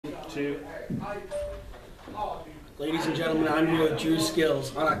2. Ladies and gentlemen, I'm here with Dru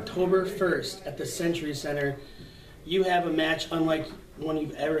Skillz. On October 1st at the Century Center, you have a match unlike one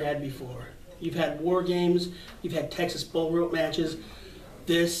you've ever had before. You've had war games, you've had Texas bull rope matches.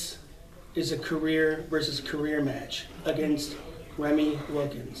 This is a career versus career match against Remy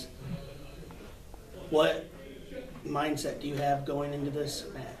Wilkins. What mindset do you have going into this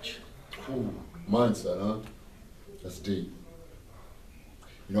match? Ooh, mindset, huh? That's deep.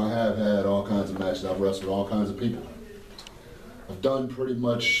 You know, I have had all kinds of matches. I've wrestled all kinds of people. I've done pretty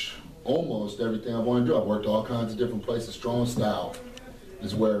much almost everything I want to do. I've worked all kinds of different places. Strong Style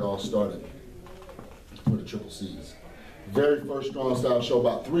is where it all started for the Triple C's. Very first Strong Style show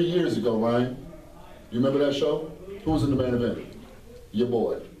about 3 years ago, Ryan. You remember that show? Who was in the main event? Your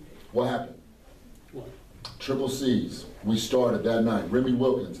boy. What happened? What? Triple C's. We started that night. Remy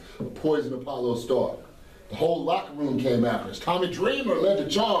Wilkins, a Poison Apollo star. The whole locker room came after us. Tommy Dreamer led the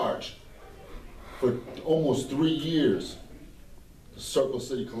charge. For almost 3 years, the Circle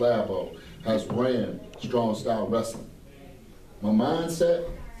City Collabo has ran Strong Style Wrestling. My mindset,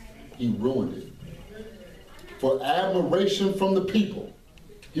 he ruined it. For admiration from the people.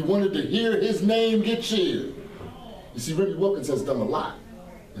 He wanted to hear his name get cheered. You see, Remy Wilkins has done a lot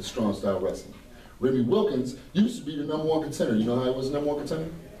in Strong Style Wrestling. Remy Wilkins used to be the #1 contender. You know how he was the #1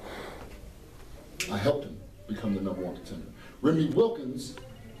 contender? I helped him become the #1 contender. Remy Wilkins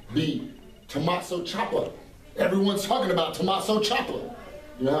beat Tommaso Ciampa. Everyone's talking about Tommaso Ciampa.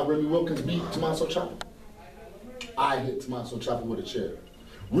 You know how Remy Wilkins beat Tommaso Ciampa? I hit Tommaso Ciampa with a chair.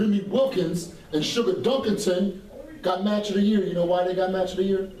 Remy Wilkins and Sugar Dunkerton got match of the year. You know why they got match of the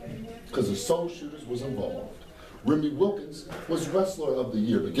year? Because the Soul Shooters was involved. Remy Wilkins was Wrestler of the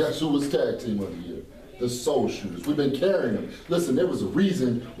Year, but guess who was Tag Team of the Year? The Soul Shooters. We've been carrying them. Listen, there was a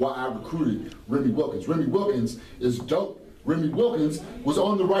reason why I recruited Remy Wilkins. Remy Wilkins is dope. Remy Wilkins was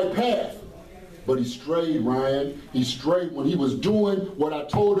on the right path. But he strayed, Ryan. He strayed when he was doing what I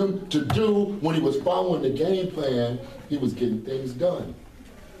told him to do. When he was following the game plan, he was getting things done.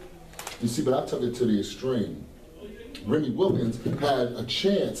 You see, but I took it to the extreme. Remy Wilkins had a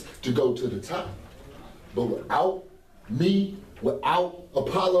chance to go to the top. But without me, without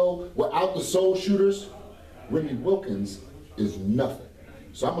Apollo, without the Soul Shooters, Remy Wilkins is nothing.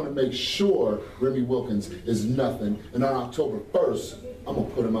 So I'm gonna make sure Remy Wilkins is nothing, and on October 1st, I'm gonna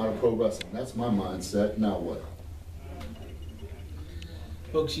put him out of pro wrestling. That's my mindset. Now what?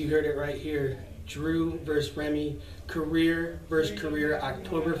 Folks, you heard it right here. Dru versus Remy, career versus career,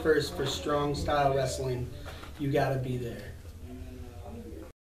 October 1st for Strong Style Wrestling. You gotta be there.